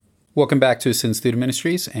Welcome back to Sin Student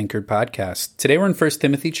Ministries Anchored Podcast. Today we're in 1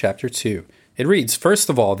 Timothy chapter 2. It reads, "First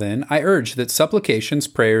of all, then, I urge that supplications,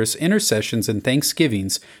 prayers, intercessions, and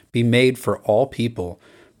thanksgivings be made for all people,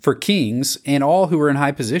 for kings and all who are in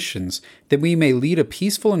high positions, that we may lead a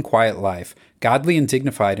peaceful and quiet life, godly and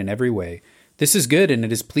dignified in every way. This is good, and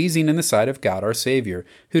it is pleasing in the sight of God our Savior,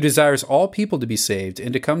 who desires all people to be saved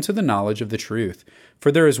and to come to the knowledge of the truth.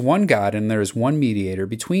 For there is one God, and there is one mediator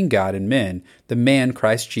between God and men, the man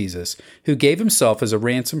Christ Jesus, who gave himself as a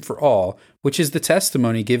ransom for all, which is the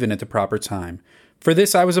testimony given at the proper time. For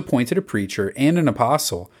this I was appointed a preacher and an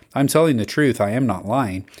apostle. I am telling the truth, I am not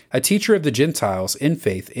lying, a teacher of the Gentiles in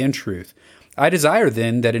faith and truth. I desire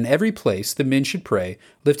then that in every place the men should pray,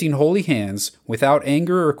 lifting holy hands, without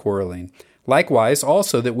anger or quarreling. Likewise,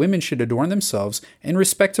 also that women should adorn themselves in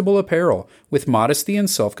respectable apparel, with modesty and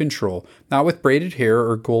self-control, not with braided hair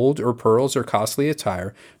or gold or pearls or costly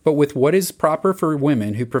attire, but with what is proper for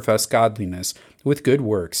women who profess godliness, with good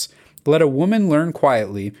works. Let a woman learn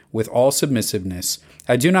quietly, with all submissiveness.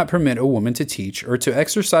 I do not permit a woman to teach or to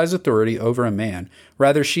exercise authority over a man.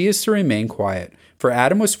 Rather, she is to remain quiet. For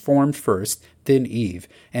Adam was formed first, then Eve.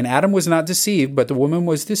 And Adam was not deceived, but the woman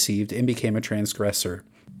was deceived and became a transgressor.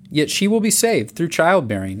 Yet she will be saved through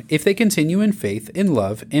childbearing if they continue in faith, in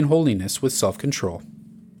love, in holiness, with self-control."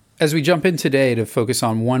 As we jump in today to focus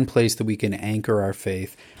on one place that we can anchor our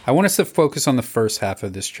faith, I want us to focus on the first half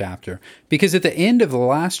of this chapter, because at the end of the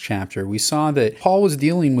last chapter, we saw that Paul was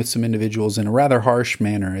dealing with some individuals in a rather harsh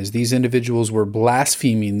manner, as these individuals were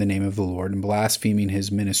blaspheming the name of the Lord and blaspheming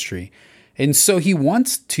his ministry. And so he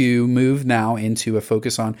wants to move now into a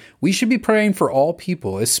focus on we should be praying for all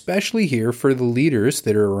people, especially here for the leaders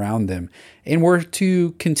that are around them. And we're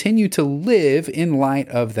to continue to live in light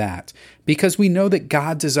of that because we know that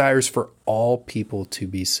God desires for all people to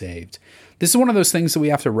be saved. This is one of those things that we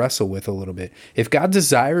have to wrestle with a little bit. If God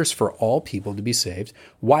desires for all people to be saved,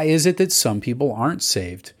 why is it that some people aren't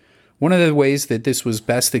saved? One of the ways that this was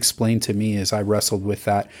best explained to me as I wrestled with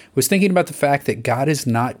that was thinking about the fact that God has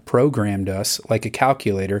not programmed us like a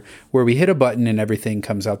calculator where we hit a button and everything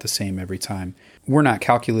comes out the same every time. We're not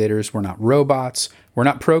calculators. We're not robots. We're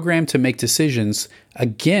not programmed to make decisions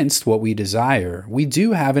against what we desire. We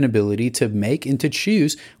do have an ability to make and to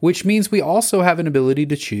choose, which means we also have an ability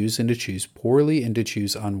to choose and to choose poorly and to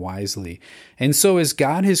choose unwisely. And so as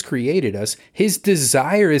God has created us, his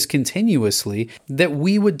desire is continuously that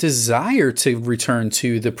we would desire to return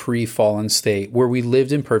to the pre-fallen state where we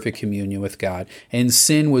lived in perfect communion with God and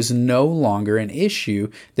sin was no longer an issue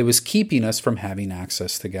that was keeping us from having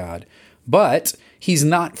access to God. But he's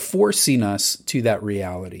not forcing us to that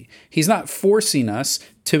reality. He's not forcing us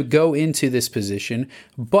to go into this position,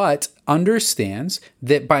 but understands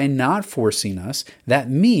that by not forcing us, that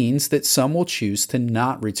means that some will choose to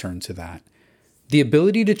not return to that. The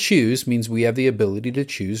ability to choose means we have the ability to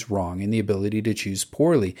choose wrong and the ability to choose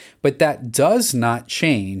poorly, but that does not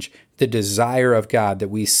change the desire of God that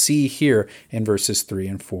we see here in verses 3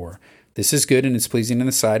 and 4. This is good and it's pleasing in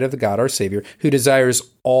the sight of the God our Savior, who desires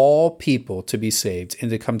all people to be saved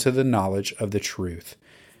and to come to the knowledge of the truth.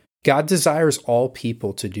 God desires all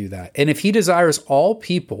people to do that. And if he desires all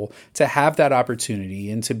people to have that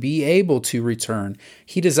opportunity and to be able to return,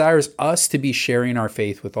 he desires us to be sharing our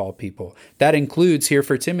faith with all people. That includes here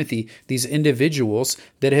for Timothy, these individuals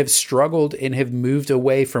that have struggled and have moved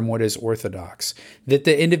away from what is orthodox. That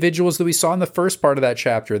the individuals that we saw in the first part of that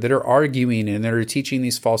chapter that are arguing and that are teaching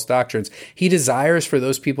these false doctrines, he desires for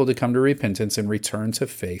those people to come to repentance and return to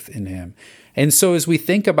faith in him. And so as we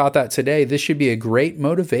think about that today, this should be a great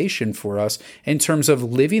motivation for us in terms of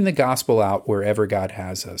living the gospel out wherever God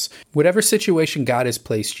has us. Whatever situation God has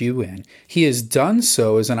placed you in, he has done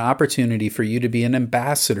so as an opportunity for you to be an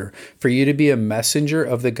ambassador, for you to be a messenger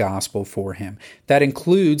of the gospel for him. That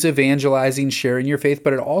includes evangelizing, sharing your faith,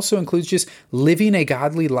 but it also includes just living a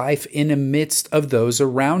godly life in the midst of those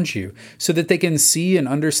around you so that they can see and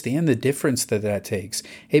understand the difference that that takes.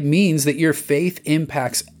 It means that your faith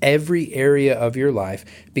impacts every area of your life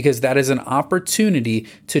because that is an opportunity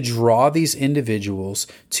to draw these individuals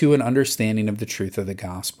to an understanding of the truth of the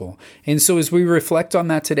gospel. And so as we reflect on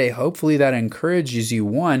that today, hopefully that encourages you,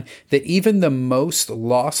 one, that even the most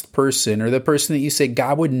lost person or the person that you say,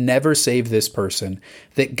 God would never save this person,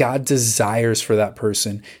 that God desires for that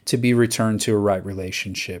person to be returned to a right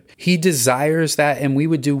relationship. He desires that, and we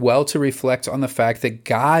would do well to reflect on the fact that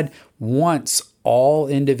God wants all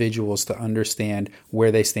individuals to understand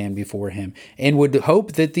where they stand before him and would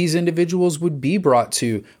hope that these individuals would be brought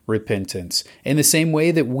to repentance in the same way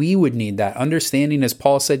that we would need that understanding, as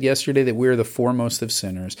Paul said yesterday, that we are the foremost of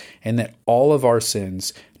sinners and that all of our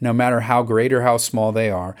sins, no matter how great or how small they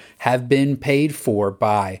are, have been paid for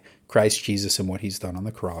by Christ Jesus and what he's done on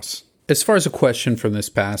the cross. As far as a question from this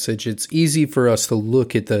passage, it's easy for us to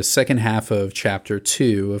look at the second half of chapter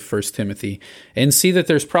 2 of 1 Timothy and see that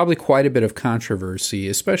there's probably quite a bit of controversy,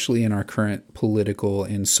 especially in our current political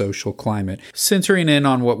and social climate, centering in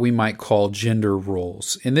on what we might call gender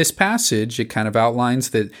roles. In this passage, it kind of outlines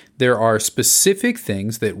that there are specific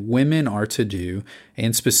things that women are to do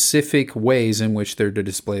and specific ways in which they're to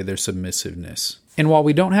display their submissiveness. And while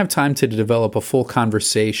we don't have time to develop a full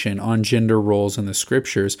conversation on gender roles in the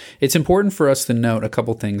scriptures, it's important for us to note a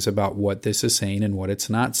couple things about what this is saying and what it's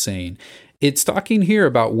not saying. It's talking here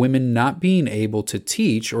about women not being able to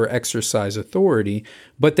teach or exercise authority,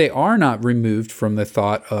 but they are not removed from the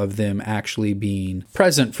thought of them actually being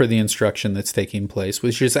present for the instruction that's taking place,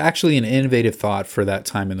 which is actually an innovative thought for that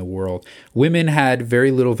time in the world. Women had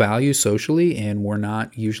very little value socially and were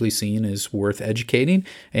not usually seen as worth educating,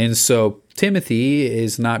 and so Timothy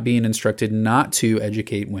is not being instructed not to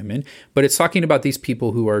educate women, but it's talking about these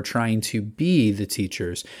people who are trying to be the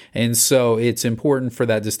teachers. And so it's important for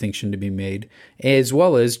that distinction to be made, as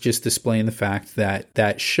well as just displaying the fact that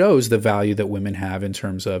that shows the value that women have in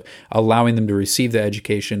terms of allowing them to receive the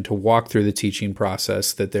education, to walk through the teaching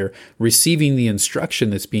process, that they're receiving the instruction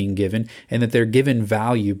that's being given, and that they're given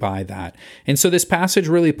value by that. And so this passage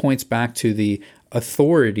really points back to the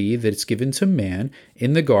authority that's given to man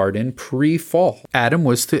in the garden pre-fall. Adam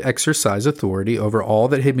was to exercise authority over all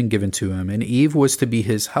that had been given to him, and Eve was to be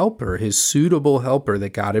his helper, his suitable helper that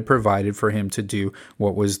God had provided for him to do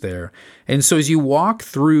what was there. And so as you walk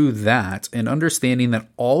through that and understanding that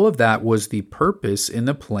all of that was the purpose in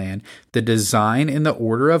the plan, the design and the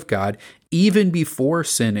order of God, even before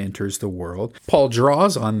sin enters the world, Paul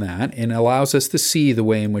draws on that and allows us to see the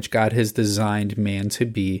way in which God has designed man to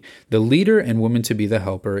be the leader and woman to be the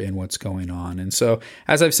helper in what's going on. And so,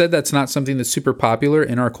 as I've said, that's not something that's super popular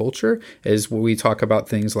in our culture, as we talk about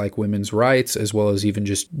things like women's rights, as well as even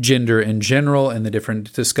just gender in general and the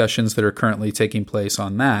different discussions that are currently taking place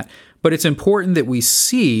on that. But it's important that we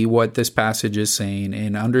see what this passage is saying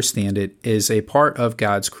and understand it is a part of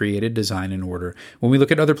God's created design and order. When we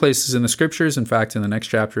look at other places in the scriptures, in fact, in the next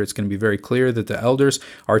chapter, it's going to be very clear that the elders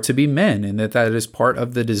are to be men and that is part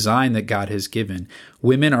of the design that God has given.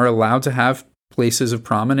 Women are allowed to have places of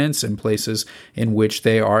prominence and places in which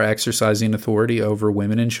they are exercising authority over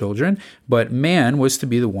women and children, but man was to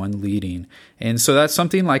be the one leading. And so that's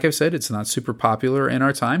something, like I've said, it's not super popular in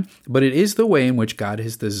our time, but it is the way in which God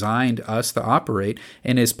has designed us to operate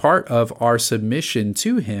and is part of our submission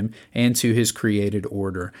to him and to his created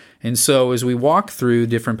order. And so as we walk through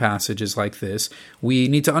different passages like this, we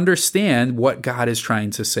need to understand what God is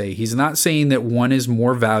trying to say. He's not saying that one is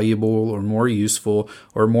more valuable or more useful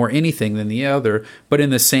or more anything than the other, but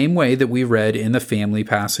in the same way that we read in the family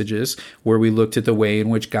passages where we looked at the way in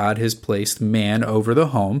which God has placed man over the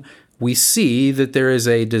home, we see that there is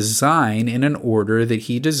a design and an order that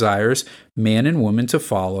he desires man and woman to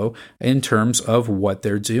follow in terms of what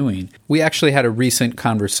they're doing. We actually had a recent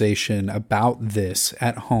conversation about this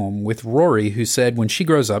at home with Rory, who said when she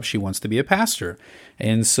grows up, she wants to be a pastor.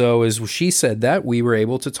 And so as she said that, we were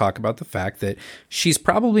able to talk about the fact that she's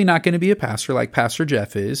probably not going to be a pastor like Pastor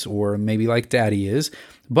Jeff is, or maybe like Daddy is,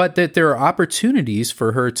 but that there are opportunities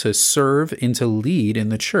for her to serve and to lead in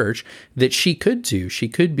the church that she could do. She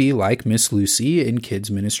could be like Miss Lucy in kids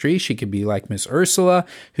ministry. She could be like Miss Ursula,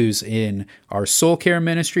 who's in our soul care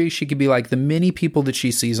ministry. She could be like the many people that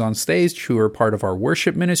she sees on stage who are part of our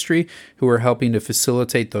worship ministry, who are helping to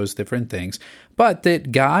facilitate those different things. But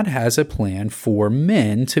that God has a plan for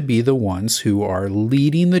men to be the ones who are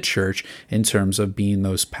leading the church in terms of being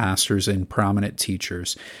those pastors and prominent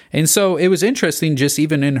teachers. And so it was interesting, just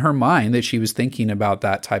even in her mind, that she was thinking about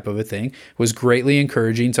that type of a thing. It was greatly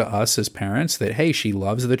encouraging to us as parents that, hey, she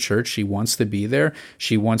loves the church. She wants to be there.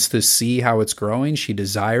 She wants to see how it's growing. She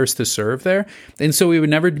desires to serve there. And so we would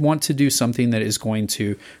never want to do something that is going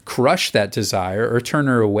to crush that desire or turn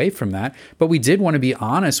her away from that. But we did want to be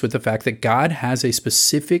honest with the fact that God has a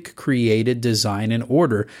specific created design and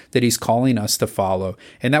order that he's calling us to follow.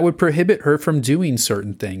 And that would prohibit her from doing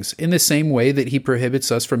certain things in the same way that he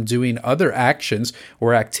prohibits us from doing other actions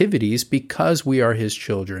or activities because we are his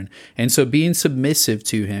children. And so being submissive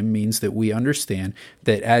to him means that we understand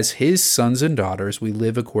that as his sons and daughters, we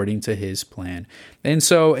live according to his plan. And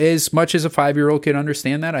so as much as a 5-year-old could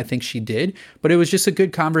understand that, I think she did, but it was just a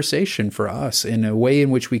good conversation for us in a way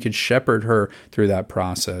in which we could shepherd her through that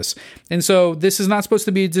process. And so this is not supposed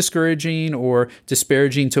to be discouraging or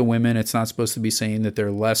disparaging to women. It's not supposed to be saying that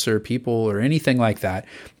they're lesser people or anything like that,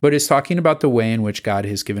 but it's talking about the way in which God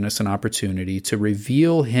has given us an opportunity to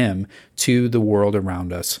reveal him to the world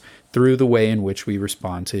around us through the way in which we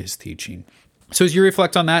respond to his teaching. So as you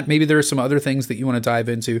reflect on that, maybe there are some other things that you want to dive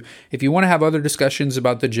into. If you want to have other discussions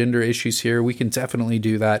about the gender issues here, we can definitely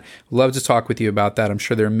do that. Love to talk with you about that. I'm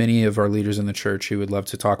sure there are many of our leaders in the church who would love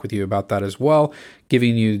to talk with you about that as well,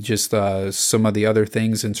 giving you just some of the other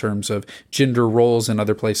things in terms of gender roles and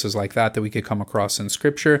other places like that we could come across in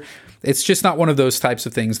Scripture. It's just not one of those types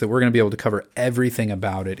of things that we're going to be able to cover everything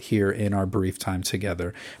about it here in our brief time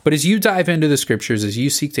together. But as you dive into the Scriptures, as you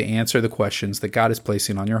seek to answer the questions that God is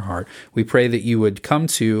placing on your heart, we pray that you would come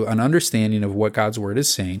to an understanding of what God's Word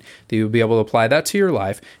is saying, that you would be able to apply that to your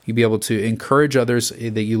life. You'd be able to encourage others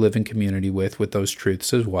that you live in community with those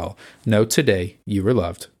truths as well. Know today you are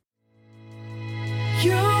loved.